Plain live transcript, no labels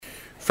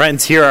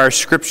Friends, hear our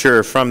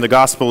scripture from the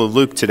Gospel of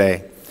Luke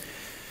today.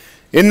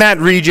 In that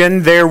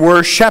region there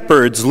were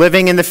shepherds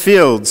living in the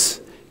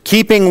fields,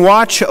 keeping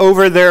watch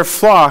over their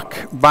flock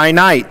by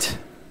night.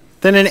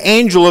 Then an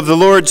angel of the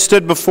Lord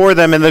stood before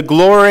them, and the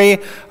glory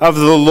of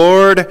the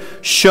Lord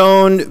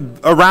shone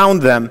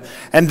around them,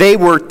 and they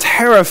were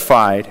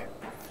terrified.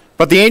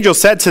 But the angel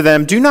said to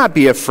them, "Do not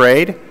be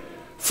afraid,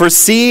 for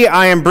see,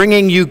 I am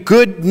bringing you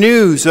good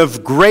news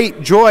of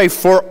great joy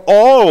for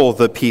all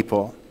the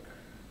people.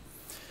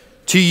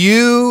 To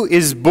you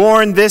is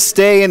born this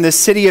day in the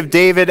city of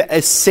David a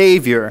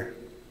Savior,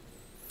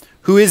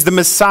 who is the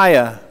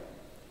Messiah,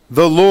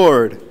 the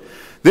Lord.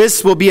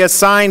 This will be a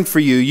sign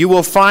for you. You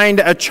will find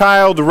a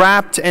child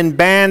wrapped in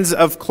bands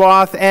of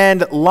cloth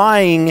and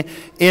lying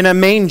in a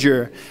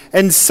manger."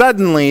 And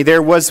suddenly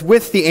there was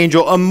with the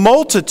angel a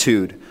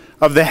multitude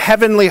of the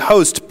heavenly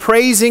host,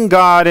 praising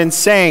God and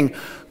saying,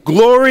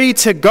 "Glory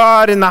to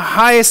God in the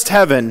highest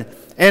heaven,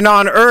 and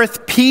on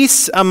earth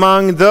peace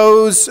among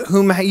those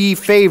whom he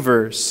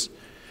favors."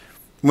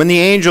 When the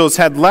angels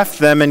had left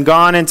them and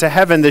gone into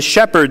heaven, the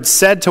shepherds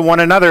said to one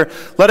another,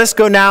 "Let us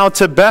go now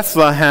to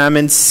Bethlehem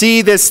and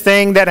see this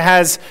thing that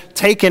has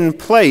taken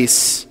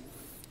place,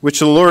 which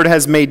the Lord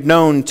has made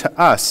known to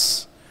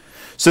us."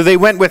 So they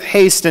went with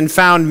haste and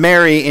found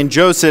Mary and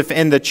Joseph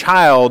and the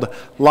child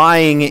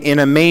lying in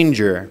a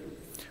manger.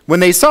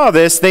 When they saw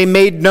this, they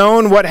made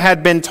known what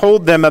had been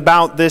told them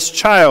about this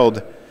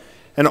child.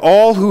 And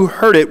all who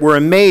heard it were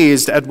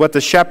amazed at what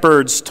the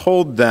shepherds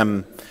told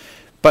them.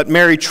 But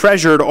Mary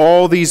treasured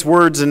all these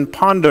words and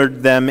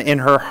pondered them in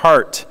her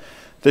heart.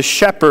 The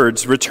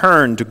shepherds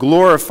returned,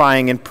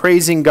 glorifying and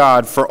praising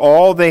God for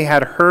all they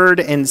had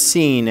heard and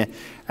seen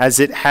as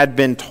it had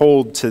been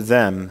told to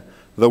them.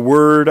 The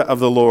word of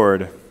the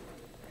Lord.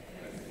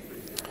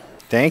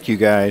 Thank you,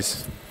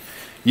 guys.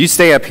 You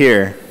stay up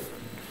here,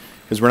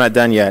 because we're not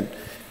done yet.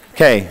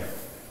 Okay.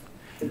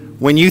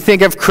 When you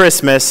think of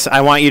Christmas,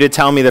 I want you to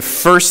tell me the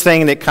first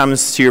thing that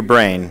comes to your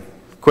brain.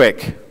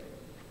 Quick.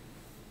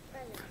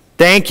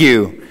 Thank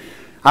you.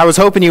 I was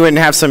hoping you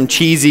wouldn't have some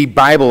cheesy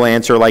Bible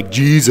answer like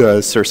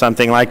Jesus or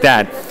something like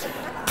that.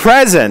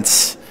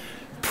 Presents.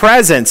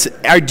 Presents.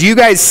 Do you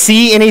guys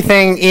see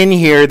anything in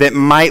here that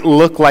might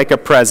look like a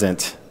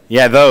present?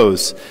 Yeah,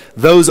 those.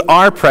 Those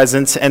are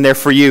presents, and they're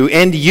for you.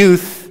 And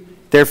youth,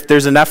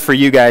 there's enough for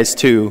you guys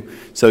too.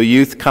 So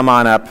youth, come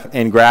on up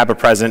and grab a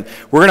present.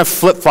 We're going to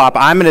flip-flop.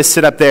 I'm going to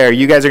sit up there.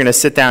 You guys are going to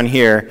sit down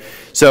here.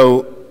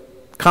 So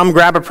come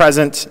grab a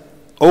present,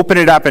 open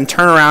it up, and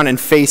turn around and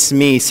face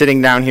me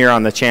sitting down here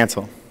on the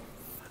chancel.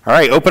 All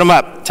right, open them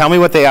up. Tell me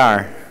what they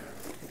are.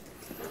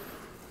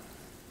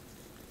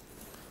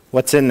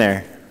 What's in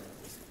there?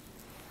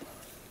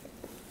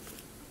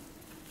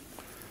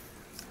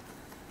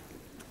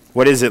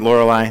 What is it,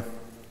 Lorelei?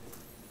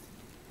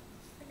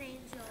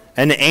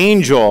 An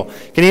angel.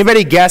 Can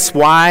anybody guess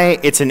why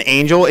it's an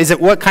angel? Is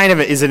it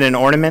is it an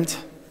ornament?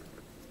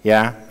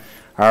 Yeah?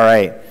 All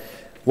right.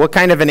 What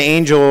kind of an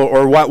angel,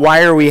 or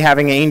why are we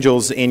having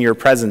angels in your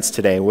presence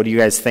today? What do you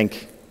guys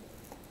think?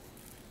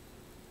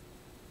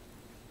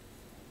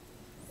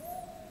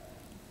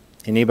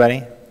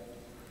 Anybody?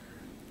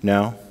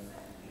 No?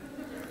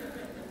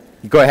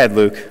 Go ahead,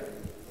 Luke.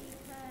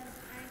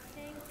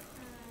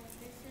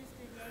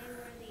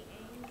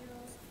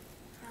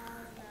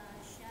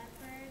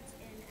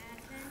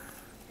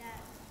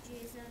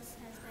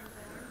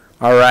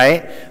 All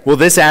right. Well,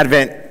 this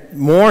Advent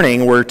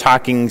morning, we're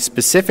talking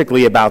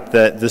specifically about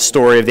the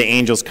story of the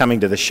angels coming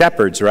to the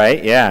shepherds,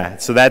 right? Yeah.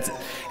 So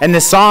and the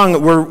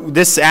song,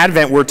 this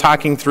Advent, we're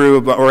talking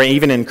through, or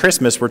even in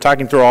Christmas, we're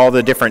talking through all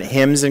the different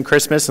hymns in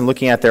Christmas and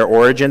looking at their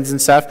origins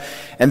and stuff.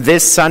 And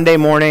this Sunday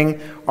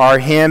morning, our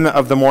hymn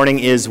of the morning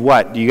is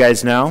what? Do you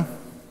guys know?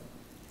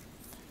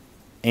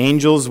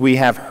 Angels we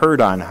have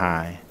heard on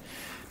high.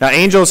 Now,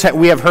 angels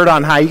we have heard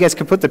on high. You guys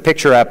can put the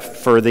picture up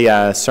for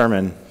the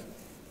sermon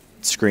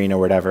screen or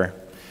whatever,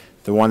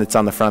 the one that's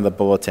on the front of the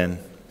bulletin.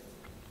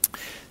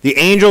 The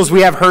Angels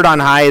We Have Heard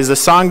on High is a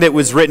song that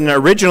was written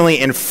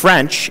originally in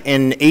French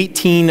in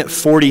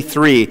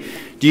 1843.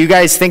 Do you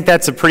guys think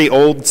that's a pretty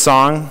old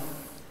song?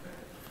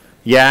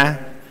 Yeah?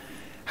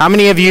 How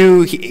many of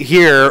you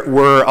here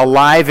were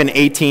alive in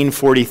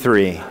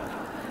 1843?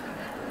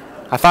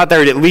 I thought there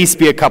would at least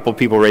be a couple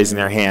people raising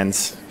their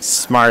hands.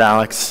 Smart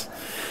Alex.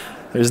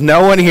 There's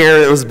no one here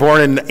that was born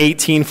in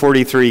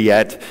 1843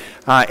 yet.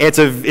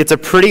 It's a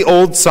pretty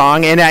old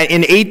song, and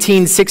in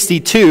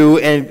 1862,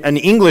 an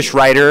English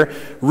writer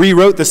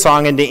rewrote the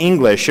song into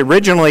English.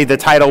 Originally, the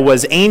title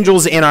was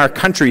 "Angels in Our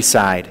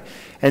Countryside,"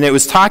 and it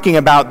was talking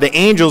about the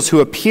angels who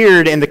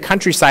appeared in the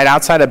countryside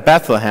outside of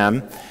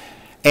Bethlehem,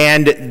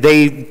 and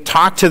they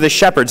talked to the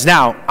shepherds.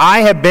 Now, I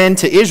have been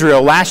to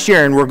Israel last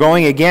year, and we're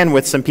going again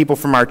with some people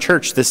from our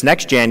church this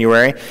next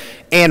January.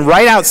 And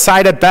right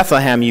outside of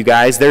Bethlehem, you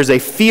guys, there's a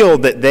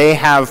field that they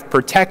have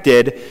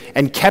protected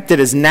and kept it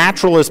as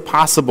natural as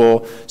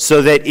possible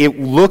so that it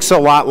looks a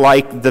lot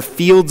like the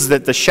fields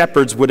that the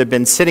shepherds would have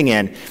been sitting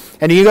in.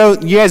 And you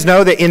guys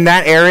know that in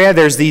that area,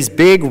 there's these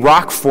big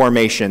rock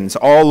formations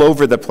all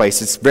over the place.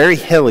 It's very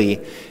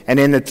hilly. And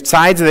in the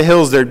sides of the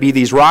hills, there'd be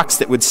these rocks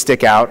that would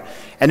stick out.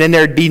 And then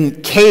there'd be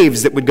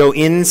caves that would go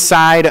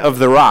inside of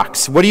the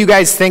rocks. What do you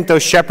guys think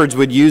those shepherds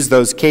would use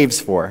those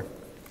caves for?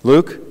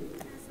 Luke?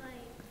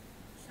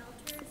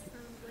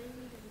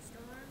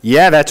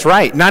 Yeah, that's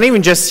right. Not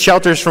even just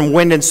shelters from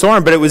wind and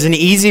storm, but it was an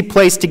easy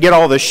place to get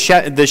all the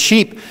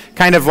sheep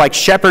kind of like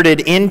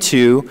shepherded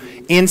into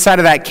inside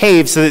of that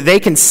cave so that they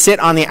can sit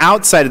on the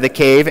outside of the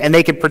cave and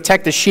they can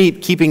protect the sheep,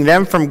 keeping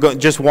them from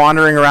just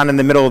wandering around in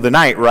the middle of the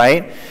night,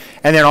 right?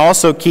 And then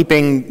also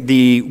keeping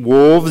the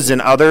wolves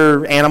and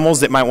other animals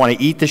that might want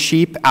to eat the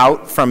sheep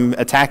out from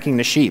attacking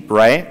the sheep,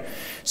 right?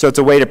 So it's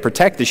a way to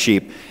protect the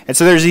sheep. And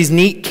so there's these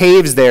neat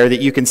caves there that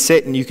you can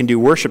sit and you can do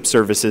worship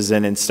services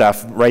in and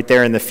stuff right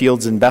there in the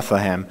fields in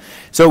Bethlehem.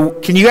 So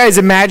can you guys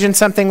imagine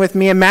something with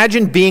me?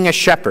 Imagine being a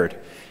shepherd.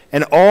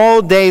 And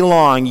all day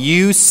long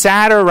you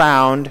sat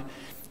around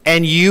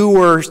and you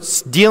were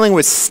dealing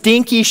with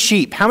stinky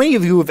sheep. How many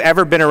of you have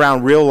ever been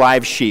around real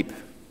live sheep?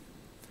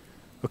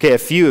 Okay, a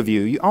few of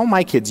you. All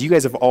my kids, you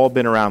guys have all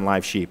been around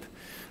live sheep.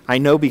 I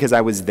know because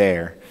I was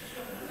there.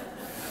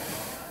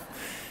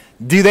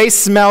 Do they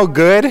smell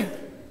good?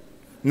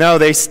 No,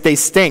 they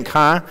stink,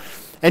 huh?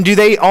 And do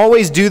they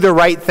always do the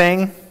right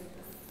thing?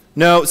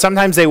 No,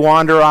 sometimes they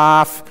wander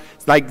off.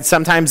 Like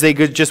sometimes they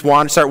could just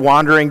start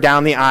wandering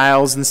down the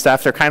aisles and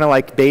stuff. They're kind of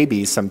like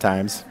babies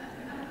sometimes.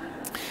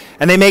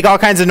 And they make all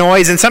kinds of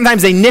noise, and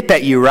sometimes they nip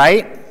at you,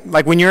 right?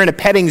 Like when you're in a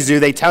petting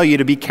zoo, they tell you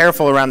to be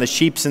careful around the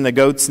sheeps and the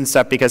goats and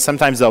stuff because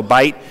sometimes they'll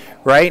bite,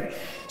 right?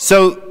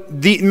 So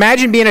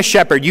imagine being a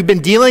shepherd. You've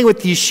been dealing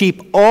with these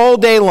sheep all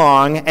day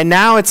long, and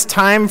now it's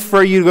time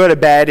for you to go to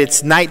bed.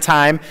 It's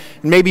nighttime.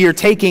 And maybe you're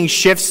taking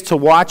shifts to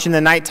watch in the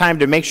nighttime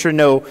to make sure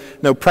no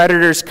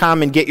predators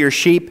come and get your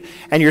sheep.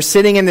 And you're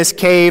sitting in this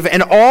cave,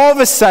 and all of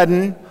a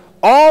sudden,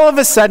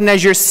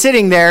 as you're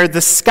sitting there,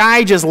 the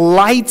sky just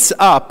lights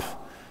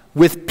up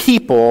with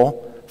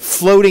people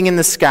floating in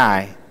the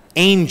sky,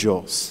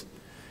 angels.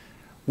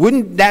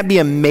 Wouldn't that be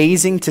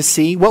amazing to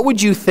see? What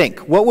would you think?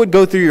 What would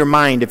go through your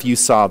mind if you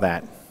saw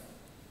that?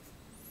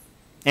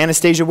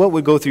 Anastasia, what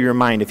would go through your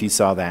mind if you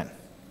saw that?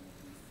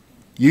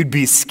 You'd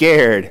be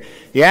scared.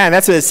 Yeah, and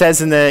that's what it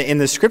says in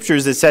the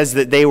scriptures. It says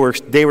that they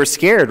were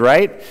scared,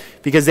 right?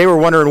 Because they were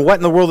wondering what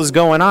in the world is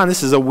going on.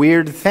 This is a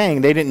weird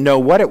thing. They didn't know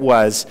what it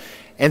was.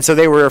 And so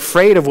they were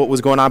afraid of what was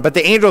going on. But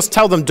the angels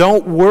tell them,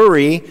 don't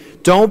worry,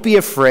 don't be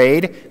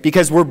afraid,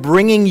 because we're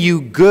bringing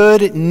you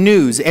good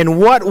news. And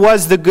what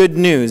was the good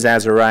news,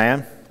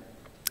 Azariah?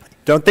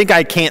 Don't think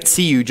I can't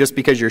see you just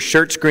because your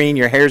shirt's green,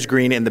 your hair's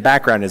green, and the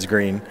background is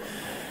green.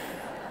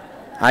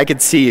 I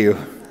could see you.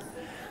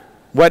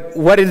 What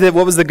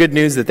was the good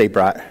news that they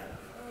brought?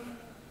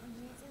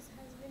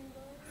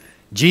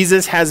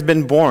 Jesus has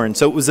been born.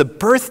 So it was a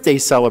birthday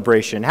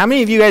celebration. How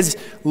many of you guys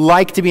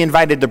like to be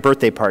invited to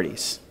birthday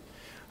parties?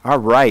 All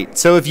right.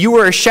 So if you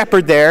were a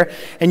shepherd there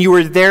and you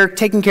were there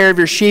taking care of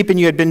your sheep and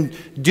you had been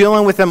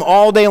dealing with them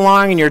all day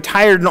long and you're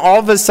tired, and all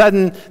of a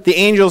sudden the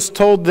angels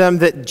told them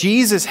that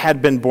Jesus had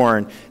been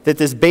born, that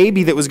this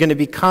baby that was going to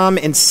become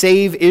and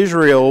save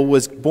Israel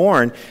was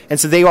born. And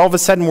so they all of a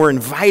sudden were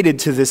invited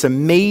to this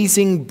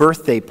amazing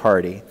birthday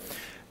party.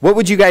 What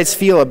would you guys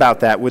feel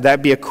about that? Would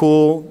that be a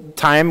cool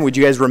time? Would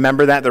you guys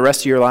remember that the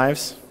rest of your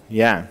lives?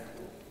 Yeah.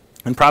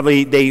 And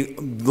probably they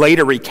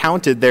later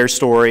recounted their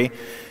story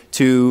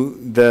to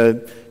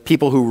the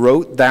people who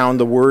wrote down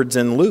the words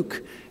in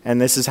Luke. And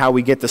this is how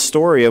we get the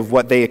story of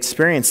what they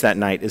experienced that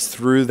night, is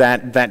through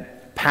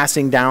that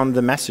passing down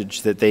the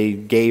message that they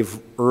gave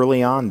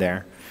early on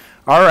there.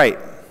 All right,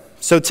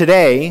 so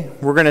today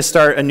we're going to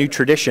start a new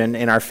tradition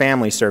in our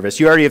family service.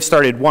 You already have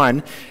started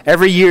one.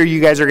 Every year you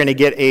guys are going to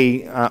get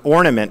a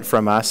ornament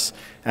from us,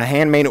 a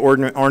handmade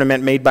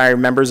ornament made by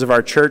members of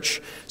our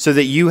church, so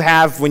that you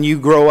have, when you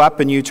grow up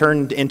and you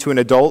turn into an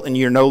adult and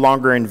you're no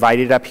longer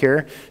invited up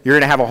here, you're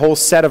going to have a whole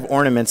set of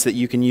ornaments that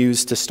you can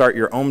use to start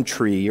your own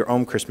tree, your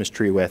own Christmas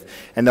tree with.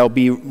 And there'll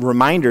be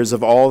reminders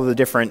of all the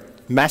different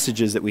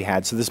messages that we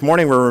had. So this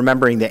morning we're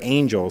remembering the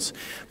angels.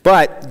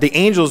 But the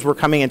angels were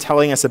coming and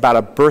telling us about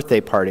a birthday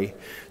party.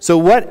 So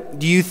what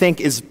do you think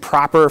is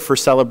proper for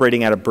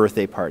celebrating at a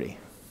birthday party?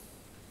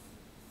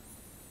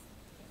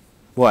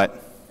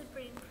 What?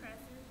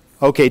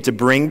 Okay, to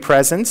bring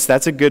presents.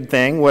 That's a good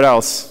thing. What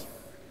else?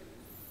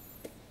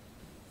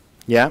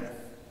 Yeah?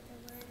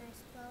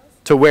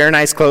 To wear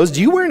nice clothes.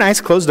 Do you wear nice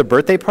clothes to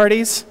birthday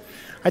parties?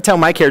 I tell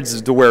my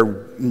kids to wear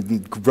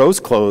gross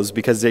clothes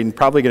because they're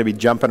probably going to be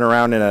jumping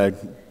around in a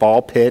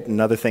ball pit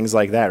and other things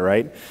like that,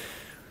 right?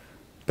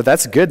 But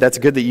that's good. That's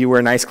good that you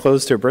wear nice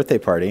clothes to a birthday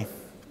party.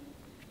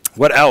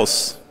 What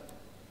else?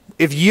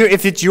 If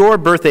it's your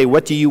birthday,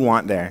 what do you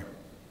want there?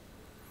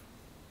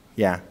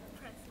 Yeah.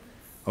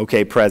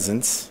 Okay,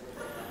 presents.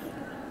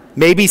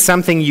 Maybe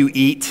something you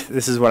eat.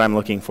 This is what I'm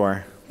looking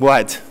for.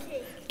 What?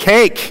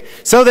 Cake.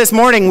 So this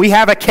morning we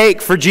have a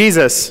cake for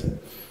Jesus.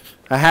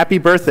 A happy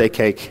birthday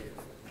cake.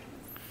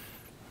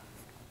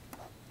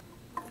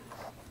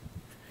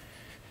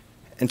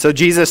 And so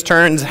Jesus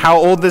turns how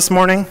old this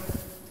morning?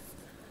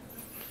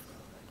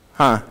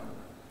 Go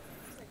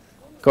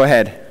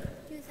ahead.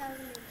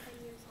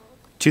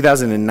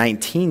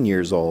 2019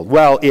 years old.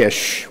 Well,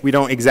 ish. We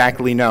don't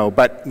exactly know,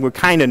 but we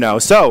kind of know.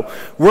 So,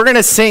 we're going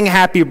to sing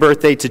happy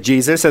birthday to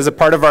Jesus as a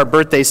part of our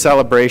birthday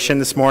celebration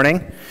this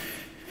morning.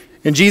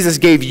 And Jesus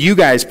gave you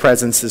guys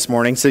presents this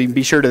morning, so you can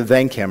be sure to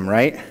thank him,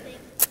 right?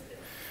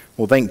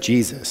 Well, thank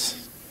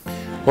Jesus.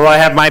 Well, I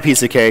have my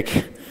piece of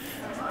cake.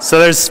 So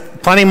there's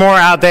plenty more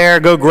out there.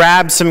 Go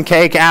grab some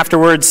cake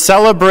afterwards.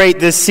 Celebrate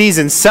this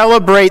season.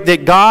 Celebrate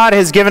that God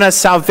has given us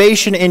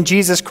salvation in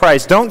Jesus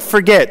Christ. Don't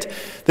forget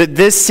that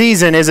this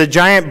season is a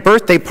giant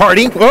birthday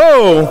party.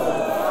 Whoa!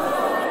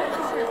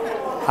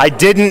 I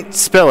didn't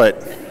spill it.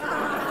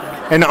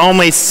 And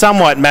only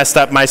somewhat messed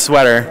up my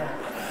sweater.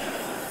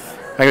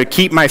 I could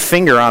keep my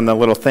finger on the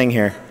little thing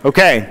here.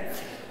 Okay.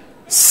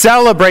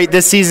 Celebrate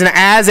this season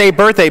as a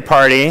birthday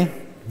party.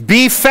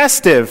 Be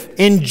festive.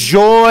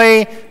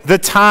 Enjoy the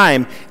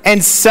time.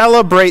 And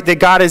celebrate that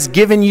God has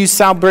given you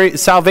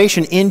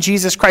salvation in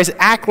Jesus Christ.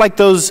 Act like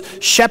those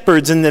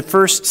shepherds in the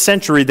first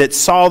century that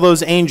saw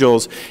those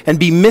angels and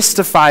be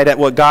mystified at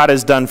what God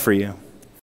has done for you.